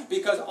south.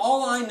 Because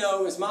all I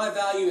know is my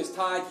value is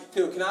tied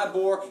to, can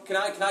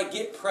I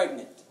get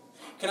pregnant?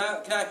 Can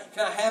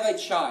I have a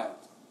child?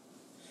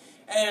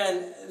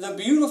 And the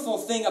beautiful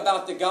thing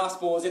about the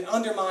gospel is it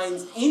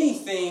undermines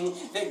anything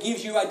that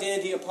gives you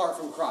identity apart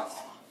from Christ.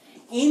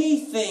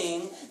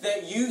 Anything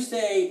that you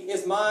say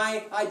is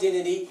my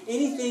identity,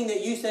 anything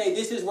that you say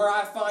this is where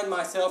I find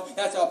myself,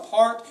 that's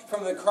apart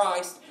from the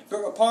Christ,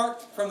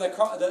 apart from the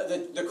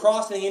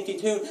cross and the empty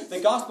tomb, the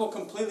gospel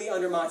completely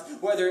undermines.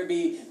 Whether it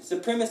be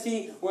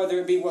supremacy, whether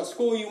it be what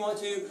school you want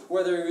to,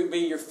 whether it be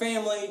your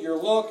family,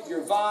 your look,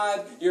 your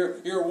vibe,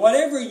 your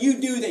whatever you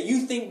do that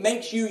you think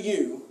makes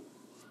you.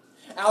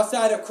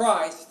 Outside of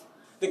Christ,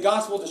 the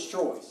gospel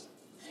destroys.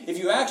 If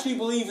you actually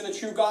believe in the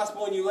true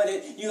gospel and you let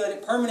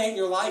it permeate in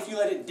your life, you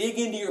let it dig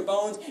into your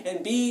bones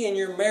and be in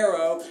your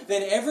marrow,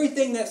 then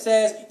everything that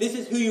says this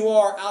is who you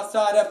are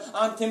outside of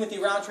I'm Timothy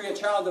Roundtree, a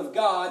child of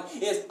God,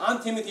 is I'm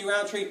Timothy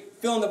Roundtree,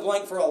 fill in the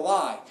blank for a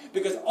lie.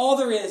 Because all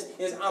there is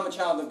I'm a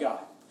child of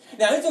God.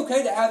 Now, it's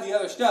okay to have the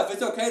other stuff.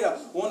 It's okay to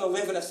want to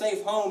live in a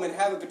safe home and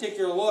have a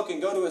particular look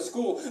and go to a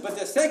school. But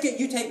the second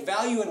you take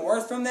value and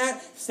worth from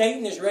that,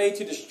 Satan is ready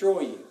to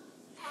destroy you.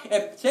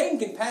 And Satan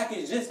can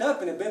package this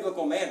up in a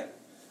biblical manner.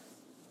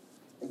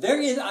 There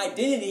is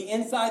identity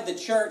inside the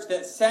church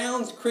that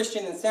sounds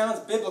Christian and sounds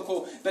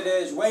biblical, but it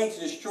is ready to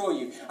destroy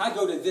you. I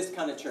go to this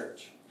kind of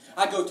church.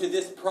 I go to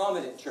this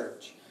prominent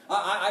church.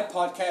 I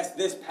podcast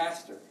this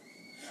pastor.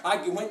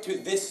 I went to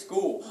this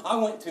school. I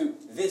went to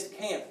this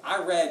camp.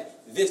 I read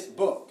this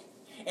book.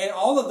 And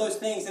all of those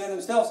things in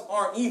themselves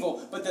aren't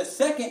evil. But the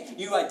second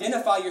you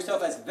identify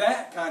yourself as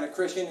that kind of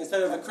Christian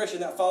instead of a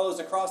Christian that follows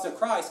the cross of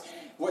Christ,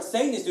 what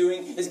Satan is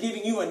doing is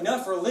giving you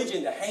enough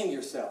religion to hang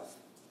yourself.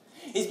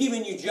 He's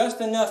giving you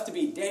just enough to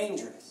be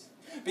dangerous.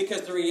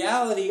 Because the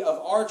reality of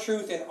our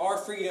truth and our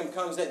freedom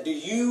comes that, do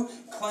you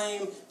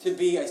claim to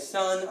be a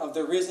son of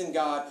the risen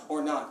God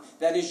or not?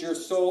 That is your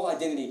sole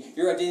identity.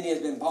 Your identity has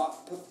been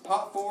bought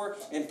for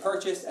and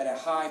purchased at a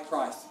high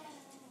price.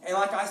 And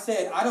like I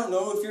said, I don't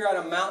know if you're at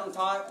a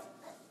mountaintop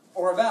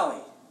or a valley.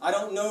 I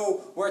don't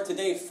know where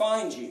today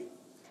finds you.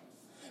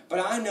 But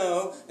I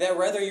know that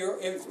whether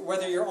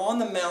you're on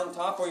the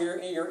mountaintop or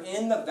you're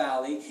in the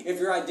valley, if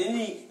your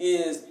identity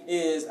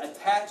is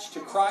attached to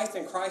Christ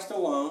and Christ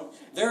alone,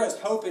 there is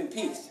hope and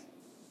peace.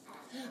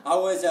 I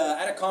was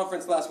at a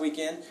conference last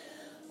weekend.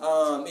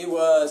 It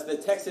was the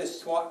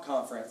Texas SWAT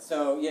conference.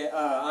 So yeah,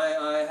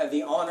 I have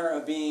the honor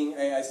of being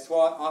a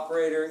SWAT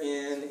operator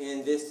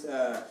in this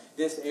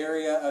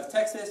area of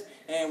Texas,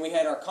 and we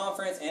had our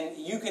conference, and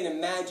you can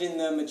imagine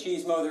the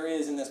machismo there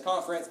is in this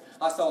conference.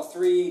 I saw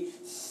 3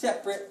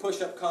 separate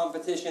push-up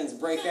competitions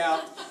break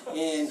out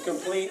in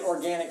complete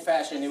organic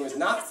fashion. It was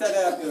not set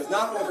up, it was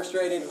not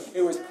orchestrated,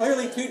 it was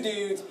clearly 2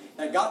 dudes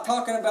that got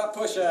talking about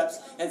push-ups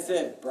and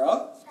said,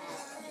 bruh.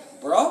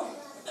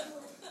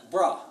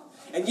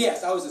 And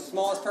yes, I was the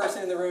smallest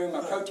person in the room.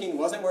 My protein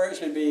wasn't where it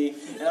should be.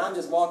 And I'm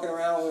just walking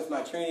around with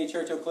my Trinity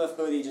Church Oak Cliff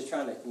hoodie, just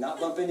trying to not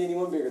bump into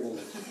anyone bigger than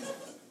me.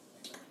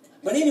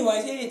 But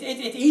anyways,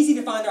 it's easy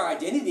to find our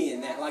identity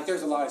in that. Like,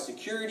 there's a lot of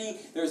security.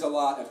 There's a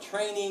lot of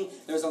training.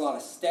 There's a lot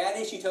of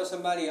status. You tell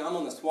somebody, I'm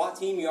on the SWAT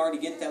team, you already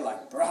get that,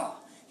 like, brah,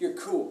 you're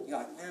cool. You're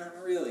like, nah,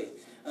 not really.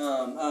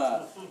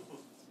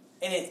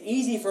 And it's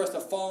easy for us to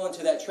fall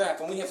into that trap.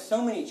 And we have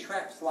so many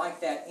traps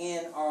like that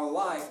in our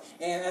life.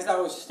 And as I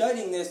was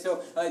studying this,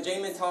 so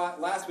Jamin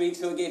taught last week,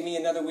 so it gave me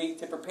another week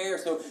to prepare.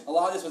 So a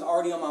lot of this was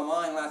already on my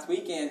mind last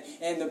weekend.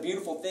 And the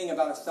beautiful thing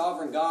about a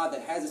sovereign God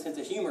that has a sense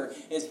of humor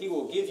is He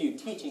will give you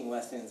teaching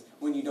lessons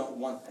when you don't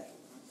want them.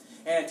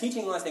 And a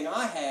teaching lesson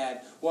I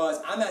had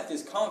was, I'm at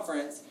this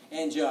conference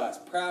and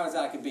just proud as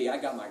I could be. I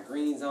got my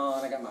greens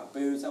on, I got my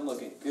boots, I'm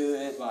looking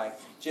good, like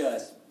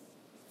just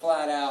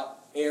flat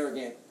out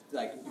arrogant.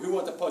 Like, who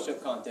wants a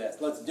push-up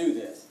contest? Let's do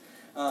this.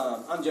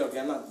 I'm joking.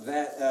 I'm not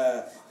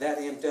that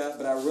amped up,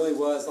 but I really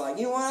was like,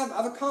 you know what?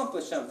 I've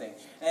accomplished something.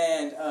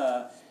 And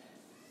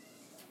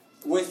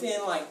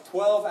within like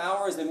 12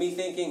 hours of me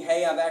thinking,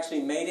 hey, I've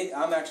actually made it.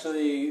 I'm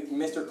actually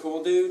Mr.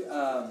 Cool Dude.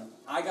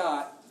 I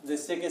got the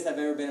sickest I've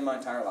ever been in my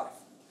entire life.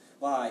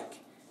 Like,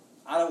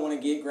 I don't want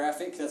to get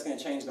graphic because that's going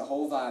to change the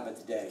whole vibe of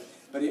today.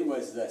 But it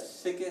was the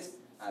sickest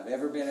I've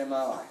ever been in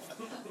my life.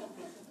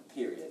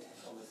 Period.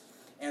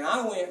 And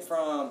I went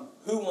from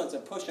who wants a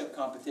push-up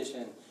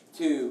competition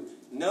to,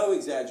 no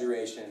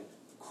exaggeration,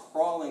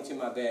 crawling to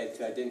my bed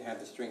because I didn't have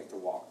the strength to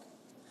walk.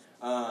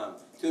 To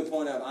the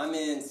point of, I'm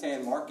in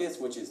San Marcos,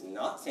 which is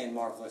not San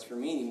Marcos for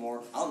me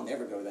anymore. I'll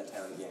never go to that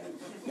town again.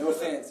 No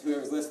offense,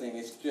 whoever's listening,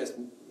 it's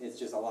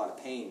just a lot of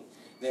pain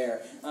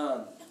there.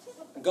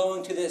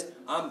 Going to this,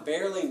 I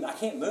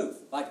can't move.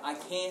 Like, I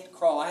can't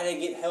crawl. I had to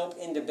get help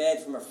into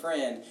bed from a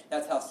friend.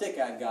 That's how sick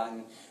I'd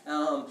gotten.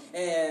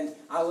 And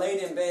I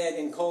laid in bed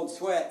in cold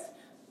sweats,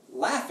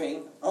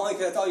 laughing, only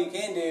because that's all you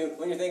can do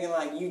when you're thinking,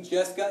 like, you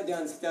just got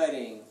done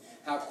studying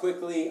how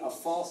quickly a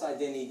false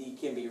identity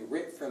can be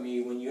ripped from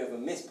you when you have a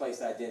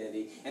misplaced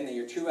identity, and that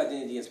your true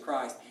identity is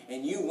Christ.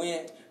 And you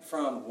went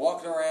from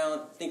walking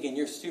around thinking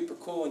you're super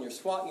cool in your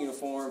SWAT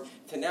uniform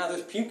to now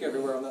there's puke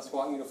everywhere on that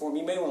SWAT uniform.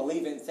 You may want to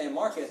leave it in San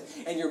Marcos,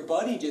 and your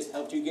buddy just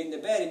helped you get into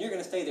bed, and you're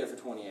going to stay there for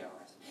 20 hours.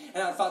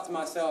 And I thought to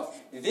myself,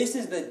 this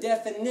is the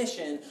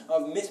definition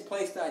of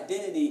misplaced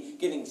identity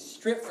getting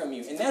stripped from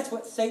you. And that's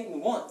what Satan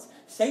wants.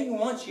 Satan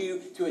wants you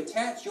to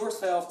attach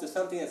yourself to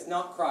something that's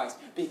not Christ,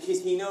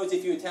 because he knows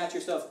if you attach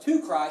yourself to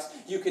Christ,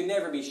 you can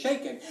never be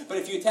shaken. But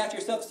if you attach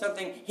yourself to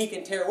something he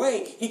can tear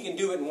away, he can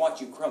do it and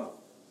watch you crumble.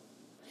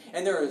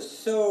 And there is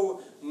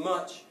so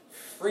much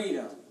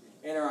freedom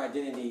in our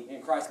identity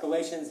in Christ.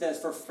 Galatians says,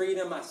 for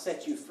freedom I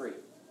set you free.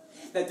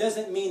 That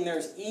doesn't mean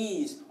there's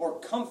ease or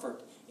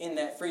comfort in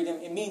that freedom.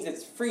 It means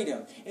it's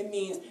freedom. It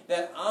means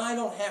that I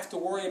don't have to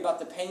worry about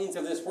the pains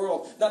of this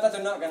world. Not that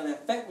they're not going to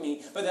affect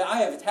me, but that I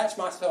have attached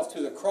myself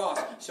to the cross,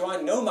 so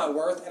I know my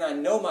worth and I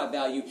know my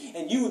value.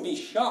 And you would be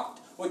shocked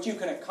what you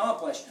can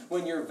accomplish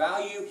when your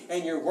value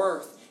and your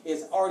worth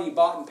is already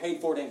bought and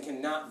paid for and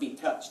cannot be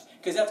touched.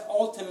 Because that's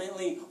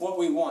ultimately what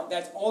we want.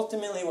 That's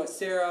ultimately what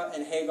Sarah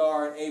and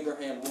Hagar and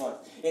Abraham want.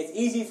 It's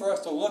easy for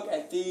us to look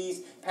at these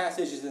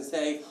passages and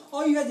say,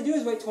 all you had to do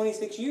is wait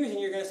 26 years and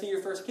you're going to see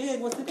your first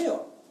kid. What's the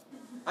deal?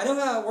 I know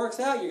how it works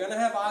out. You're going to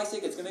have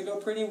Isaac. It's going to go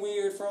pretty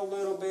weird for a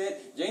little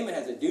bit. Jamin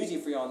has a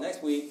doozy for y'all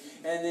next week.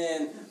 And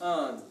then,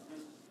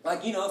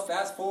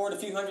 fast forward a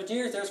few hundred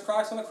years, there's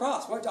Christ on the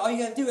cross. All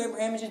you got to do,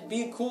 Abraham, is just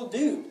be a cool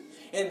dude.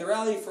 And the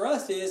reality for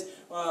us is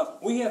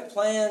we have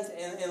plans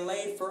and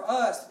laid for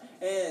us,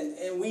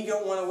 and we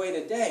don't want to wait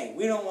a day.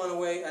 We don't want to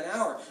wait an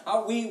hour.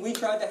 We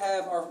tried to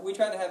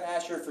have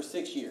Asher for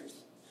 6 years.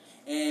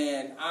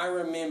 And I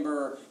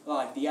remember,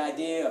 like, the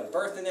idea of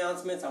birth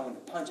announcements. I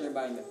wanted to punch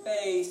everybody in the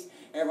face.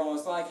 Everyone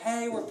was like,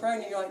 hey, we're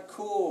pregnant. You're like,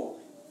 cool.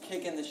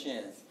 Kick in the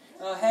shins.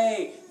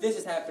 Hey, this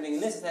is happening,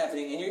 and this is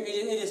happening. And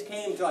it just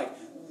came to, like,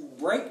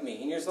 break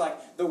me. And you're just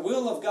like, the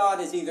will of God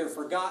has either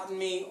forgotten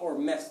me or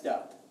messed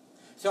up.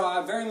 So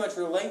I very much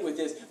relate with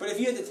this. But if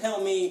you had to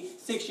tell me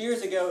 6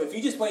 years ago, if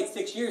you just wait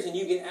 6 years and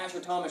you get Asher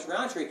Thomas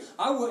Roundtree,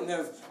 I wouldn't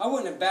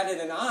have batted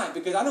an eye,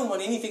 because I don't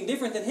want anything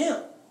different than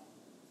him.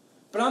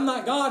 But I'm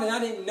not God, and I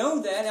didn't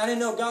know that. I didn't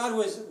know God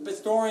was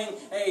bestowing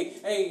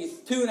a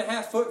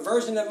 2.5-foot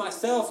version of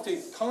myself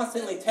to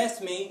constantly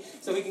test me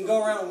so he can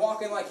go around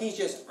walking like he's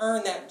just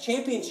earned that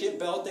championship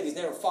belt that he's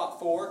never fought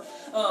for.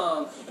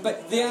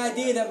 But the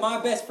idea that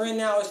my best friend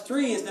now is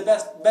 3 is the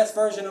best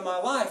version of my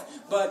life.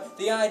 But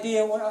the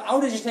idea, I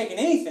would have just taken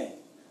anything.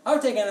 I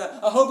would have taken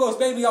a hobo's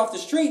baby off the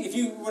street if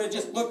you would have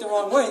just looked the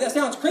wrong way. That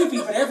sounds creepy,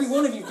 but every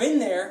one of you have been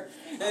there.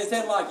 And they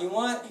said, like,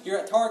 you're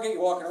at Target,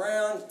 you're walking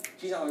around,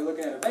 she's not really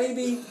looking at her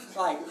baby.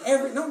 Like,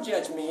 don't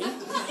judge me.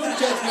 Don't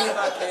judge me if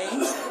I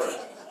came.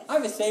 I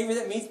have a Savior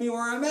that meets me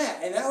where I'm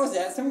at. And that was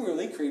at some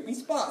really creepy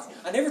spots.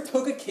 I never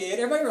took a kid.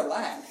 Everybody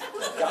relax.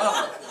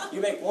 God,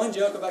 you make one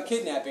joke about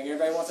kidnapping,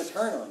 everybody wants to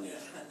turn on you.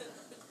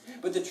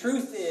 But the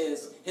truth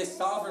is, his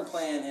sovereign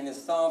plan and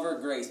his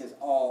sovereign grace is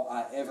all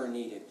I ever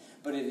needed.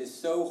 But it is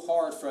so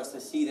hard for us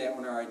to see that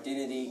when our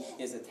identity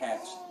is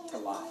attached to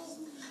lies.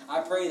 I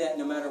pray that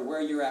no matter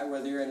where you're at,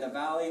 whether you're in the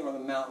valley or the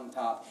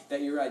mountaintop,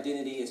 that your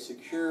identity is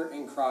secure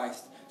in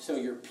Christ, so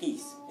your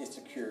peace is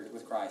secured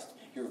with Christ,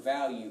 your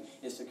value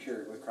is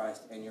secured with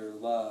Christ, and your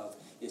love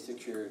is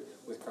secured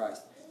with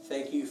Christ.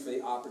 Thank you for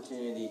the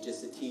opportunity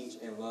just to teach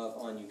and love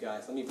on you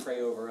guys. Let me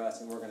pray over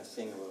us, and we're going to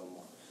sing a little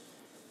more.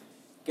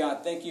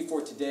 God, thank you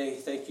for today.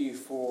 Thank you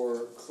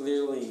for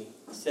clearly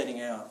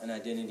setting out an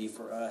identity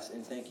for us,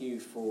 and thank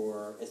you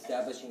for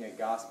establishing a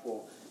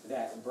gospel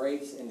that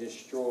breaks and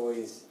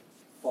destroys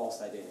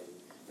false identity,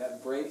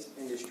 that breaks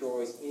and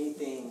destroys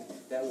anything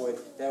that would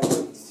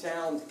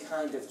sound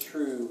kind of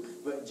true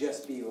but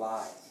just be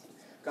lies.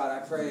 God,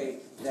 I pray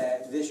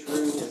that this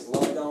room is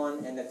loved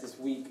on and that this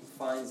week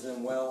finds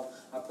them well.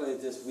 I pray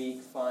that this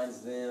week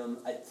finds them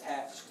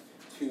attached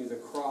to the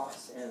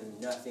cross and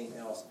nothing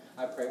else.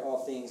 I pray all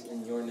things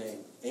in your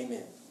name.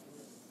 Amen.